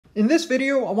In this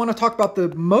video, I want to talk about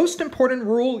the most important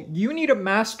rule you need to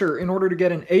master in order to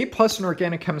get an A+ in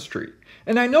organic chemistry.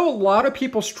 And I know a lot of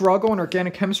people struggle in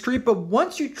organic chemistry, but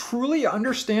once you truly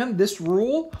understand this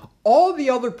rule, all the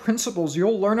other principles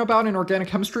you'll learn about in organic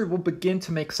chemistry will begin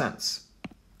to make sense.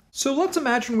 So let's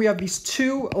imagine we have these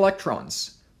two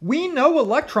electrons. We know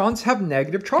electrons have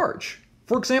negative charge.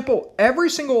 For example, every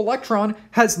single electron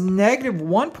has negative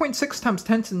 1.6 times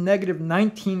 10 to the negative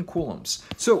 19 coulombs.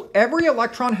 So every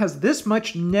electron has this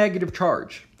much negative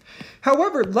charge.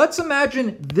 However, let's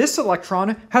imagine this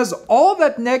electron has all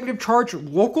that negative charge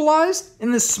localized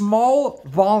in this small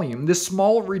volume, this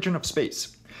small region of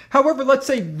space. However, let's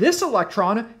say this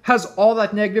electron has all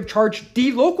that negative charge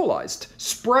delocalized,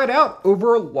 spread out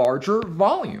over a larger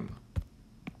volume.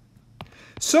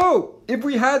 So if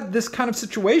we had this kind of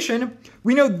situation,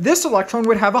 we know this electron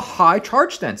would have a high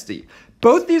charge density.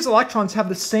 Both these electrons have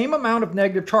the same amount of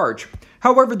negative charge.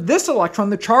 However, this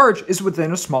electron, the charge is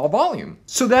within a small volume.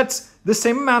 So that's the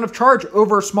same amount of charge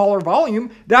over a smaller volume.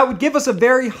 That would give us a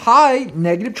very high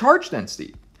negative charge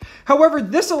density. However,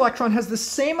 this electron has the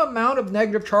same amount of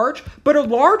negative charge, but a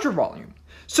larger volume.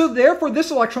 So therefore,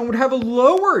 this electron would have a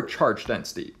lower charge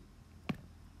density.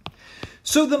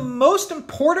 So the most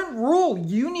important rule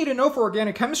you need to know for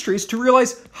organic chemistry is to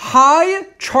realize high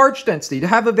charge density, to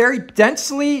have a very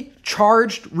densely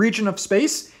charged region of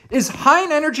space, is high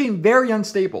in energy and very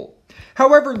unstable.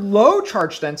 However, low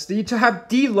charge density, to have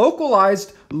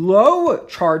delocalized low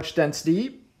charge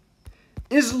density,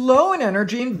 is low in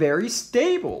energy and very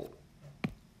stable.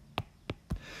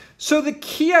 So the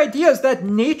key idea is that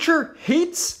nature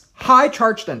hates high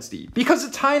charge density because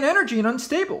it's high in energy and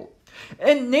unstable.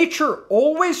 And nature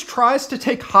always tries to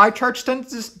take high charge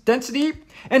density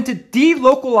and to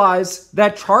delocalize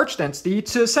that charge density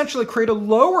to essentially create a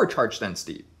lower charge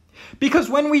density. Because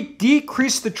when we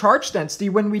decrease the charge density,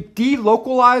 when we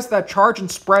delocalize that charge and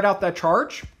spread out that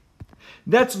charge,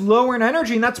 that's lower in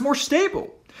energy and that's more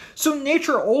stable. So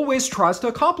nature always tries to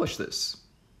accomplish this.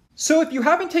 So if you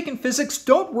haven't taken physics,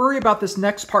 don't worry about this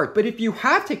next part. But if you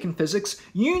have taken physics,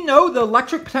 you know the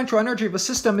electric potential energy of a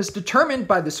system is determined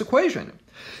by this equation.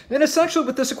 And essentially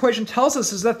what this equation tells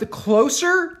us is that the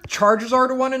closer charges are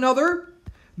to one another,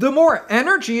 the more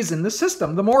energy is in the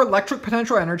system, the more electric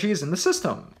potential energy is in the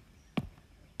system.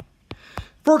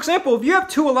 For example, if you have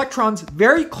two electrons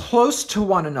very close to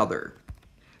one another,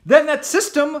 then that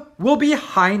system will be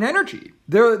high in energy.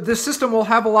 The system will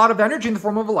have a lot of energy in the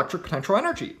form of electric potential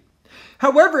energy.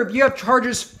 However, if you have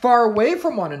charges far away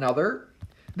from one another,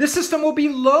 this system will be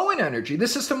low in energy.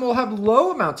 This system will have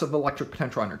low amounts of electric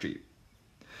potential energy.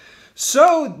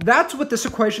 So that's what this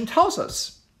equation tells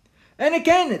us. And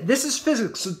again, this is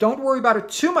physics, so don't worry about it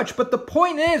too much. But the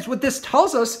point is, what this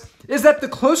tells us is that the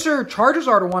closer charges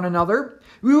are to one another,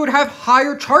 we would have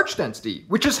higher charge density,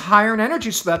 which is higher in energy,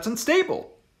 so that's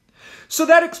unstable. So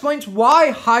that explains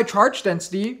why high charge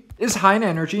density is high in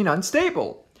energy and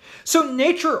unstable. So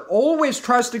nature always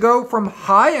tries to go from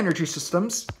high energy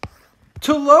systems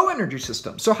to low energy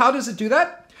systems. So how does it do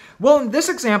that? Well, in this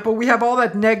example, we have all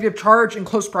that negative charge in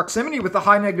close proximity with a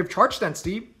high negative charge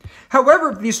density.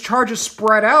 However, if these charges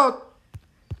spread out,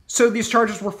 so these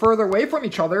charges were further away from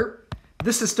each other,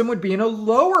 the system would be in a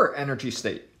lower energy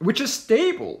state, which is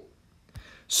stable.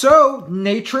 So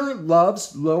nature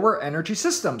loves lower energy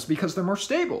systems because they're more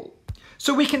stable.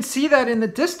 So we can see that in the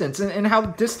distance and how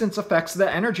distance affects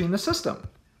the energy in the system.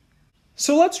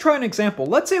 So let's try an example.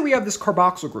 Let's say we have this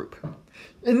carboxyl group.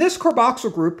 In this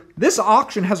carboxyl group, this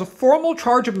oxygen has a formal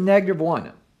charge of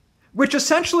 -1, which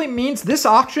essentially means this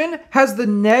oxygen has the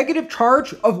negative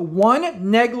charge of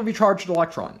one negatively charged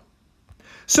electron.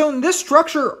 So in this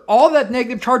structure, all that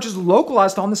negative charge is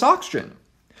localized on this oxygen.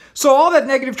 So all that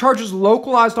negative charge is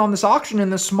localized on this oxygen in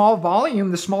this small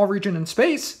volume, this small region in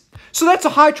space. So that's a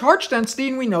high charge density,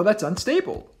 and we know that's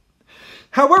unstable.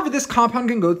 However, this compound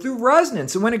can go through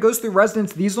resonance. And when it goes through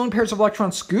resonance, these lone pairs of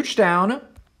electrons scooch down.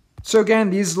 So again,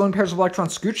 these lone pairs of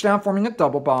electrons scooch down, forming a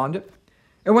double bond.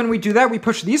 And when we do that, we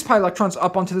push these pi electrons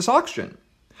up onto this oxygen.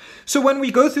 So when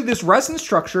we go through this resonance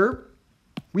structure,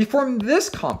 we form this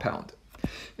compound.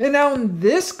 And now in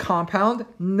this compound,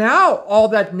 now all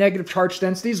that negative charge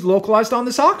density is localized on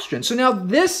this oxygen. So now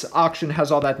this oxygen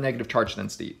has all that negative charge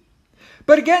density.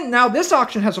 But again, now this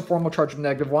oxygen has a formal charge of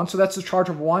 -1, so that's the charge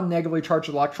of one negatively charged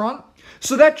electron.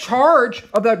 So that charge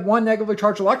of that one negatively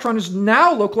charged electron is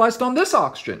now localized on this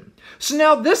oxygen. So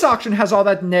now this oxygen has all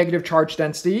that negative charge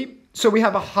density, so we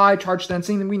have a high charge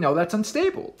density, and we know that's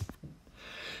unstable.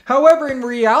 However, in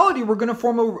reality, we're going to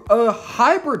form a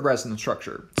hybrid resonance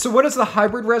structure. So what does the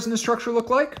hybrid resonance structure look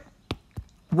like?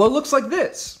 Well, it looks like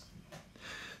this.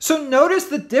 So notice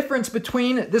the difference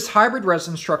between this hybrid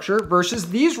resonance structure versus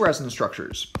these resonance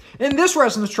structures. In this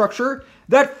resonance structure,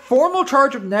 that formal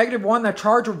charge of -1, that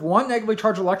charge of one negatively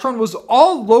charged electron, was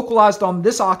all localized on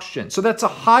this oxygen. So that's a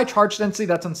high charge density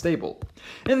that's unstable.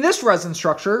 In this resonance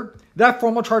structure, that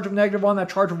formal charge of -1, that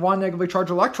charge of one negatively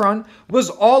charged electron, was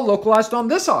all localized on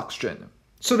this oxygen.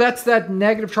 So that's that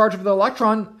negative charge of the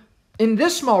electron in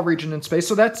this small region in space.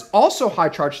 So that's also high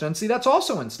charge density, that's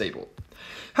also unstable.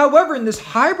 However, in this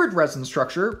hybrid resonance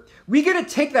structure, we get to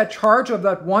take that charge of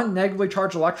that one negatively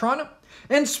charged electron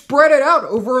and spread it out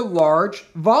over a large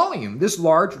volume, this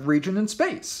large region in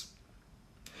space.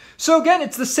 So again,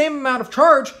 it's the same amount of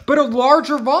charge, but a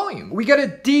larger volume. We get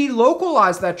to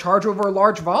delocalize that charge over a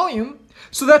large volume,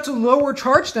 so that's a lower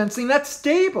charge density, and that's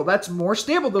stable. That's more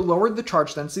stable. The lower the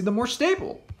charge density, the more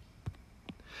stable.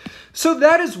 So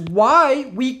that is why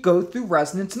we go through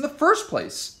resonance in the first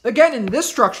place. Again, in this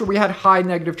structure, we had high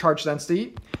negative charge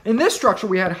density. In this structure,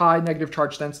 we had high negative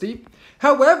charge density.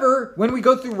 However, when we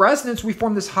go through resonance, we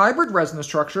form this hybrid resonance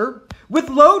structure with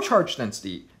low charge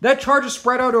density. That charge is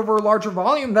spread out over a larger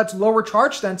volume. That's lower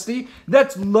charge density.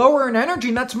 That's lower in energy,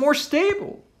 and that's more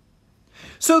stable.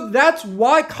 So that's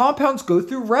why compounds go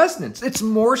through resonance. It's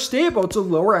more stable. It's a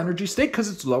lower energy state because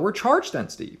it's lower charge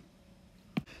density.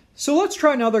 So let's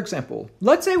try another example.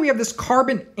 Let's say we have this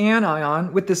carbon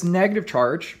anion with this negative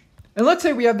charge, and let's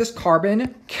say we have this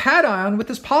carbon cation with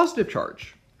this positive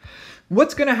charge.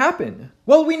 What's going to happen?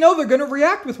 Well, we know they're going to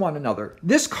react with one another.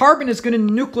 This carbon is going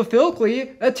to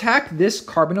nucleophilically attack this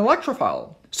carbon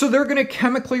electrophile. So they're going to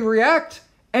chemically react,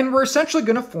 and we're essentially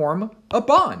going to form a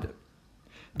bond.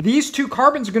 These two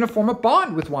carbons are going to form a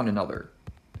bond with one another.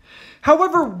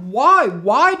 However, why?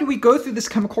 Why do we go through this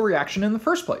chemical reaction in the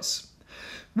first place?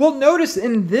 Well, notice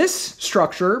in this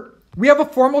structure, we have a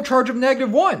formal charge of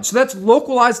 -1. So that's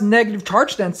localized negative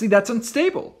charge density that's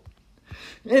unstable.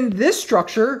 In this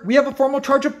structure, we have a formal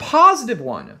charge of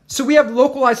 +1. So we have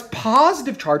localized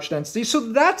positive charge density, so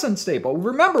that's unstable.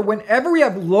 Remember, whenever we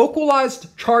have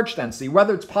localized charge density,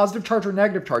 whether it's positive charge or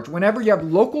negative charge, whenever you have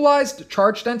localized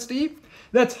charge density,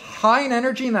 that's high in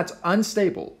energy and that's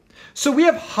unstable. So we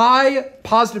have high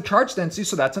positive charge density,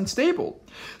 so that's unstable.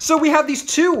 So we have these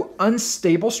two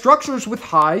unstable structures with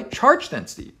high charge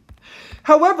density.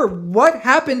 However, what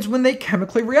happens when they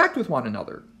chemically react with one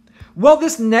another? Well,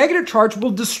 this negative charge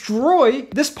will destroy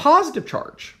this positive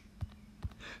charge.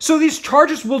 So these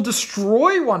charges will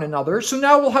destroy one another, so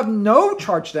now we'll have no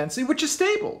charge density, which is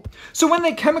stable. So when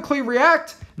they chemically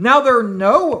react, now there are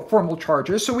no formal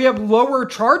charges, so we have lower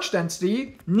charge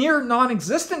density, near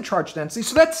non-existent charge density,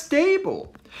 so that's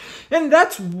stable. And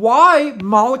that's why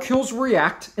molecules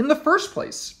react in the first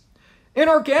place. In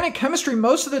organic chemistry,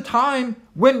 most of the time,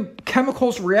 when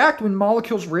chemicals react, when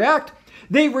molecules react,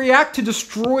 they react to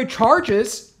destroy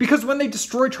charges, because when they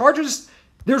destroy charges,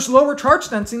 there's lower charge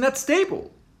density, and that's stable.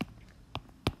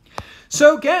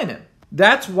 So again,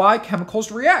 that's why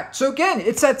chemicals react. So again,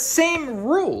 it's that same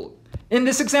rule. In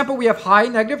this example, we have high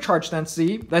negative charge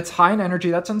density, that's high in energy,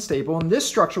 that's unstable. In this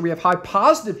structure, we have high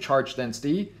positive charge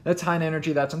density, that's high in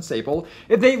energy, that's unstable.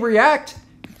 If they react,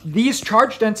 these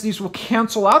charge densities will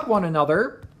cancel out one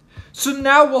another. So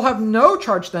now we'll have no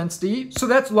charge density, so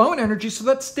that's low in energy, so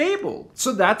that's stable.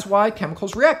 So that's why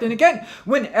chemicals react. And again,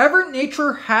 whenever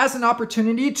nature has an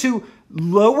opportunity to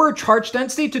lower charge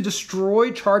density, to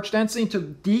destroy charge density, to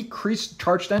decrease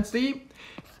charge density,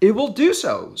 it will do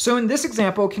so. So in this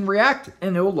example, it can react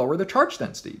and it will lower the charge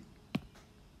density.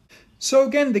 So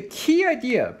again, the key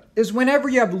idea is whenever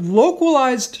you have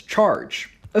localized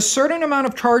charge, a certain amount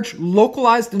of charge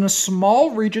localized in a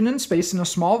small region in space, in a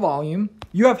small volume,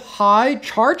 you have high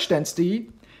charge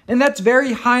density, and that's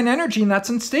very high in energy, and that's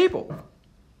unstable.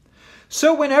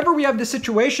 So whenever we have this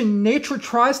situation, nature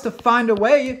tries to find a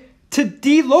way to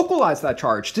delocalize that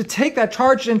charge, to take that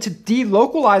charge and to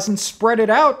delocalize and spread it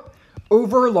out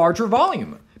over a larger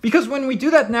volume. Because when we do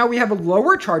that, now we have a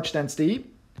lower charge density,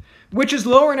 which is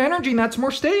lower in energy, and that's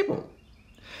more stable.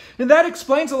 And that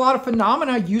explains a lot of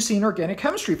phenomena you see in organic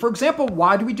chemistry. For example,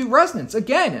 why do we do resonance?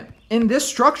 Again, in this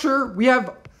structure, we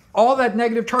have all that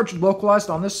negative charge localized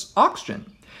on this oxygen.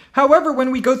 However,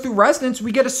 when we go through resonance,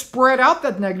 we get to spread out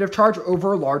that negative charge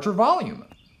over a larger volume.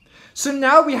 So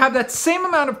now we have that same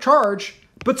amount of charge,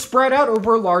 but spread out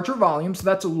over a larger volume. So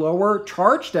that's a lower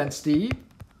charge density,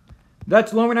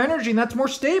 that's low in energy, and that's more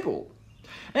stable.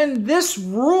 And this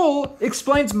rule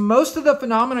explains most of the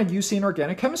phenomena you see in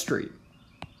organic chemistry.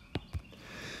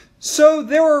 So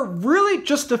there are really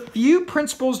just a few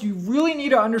principles you really need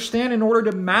to understand in order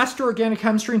to master organic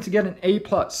chemistry and to get an A+.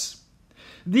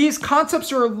 These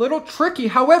concepts are a little tricky.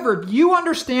 However, if you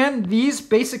understand these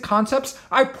basic concepts,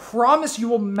 I promise you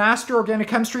will master organic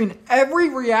chemistry, and every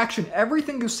reaction,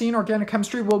 everything you see in organic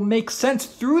chemistry will make sense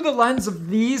through the lens of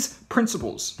these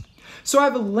principles. So I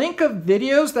have a link of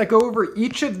videos that go over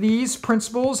each of these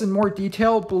principles in more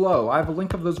detail below. I have a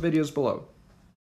link of those videos below.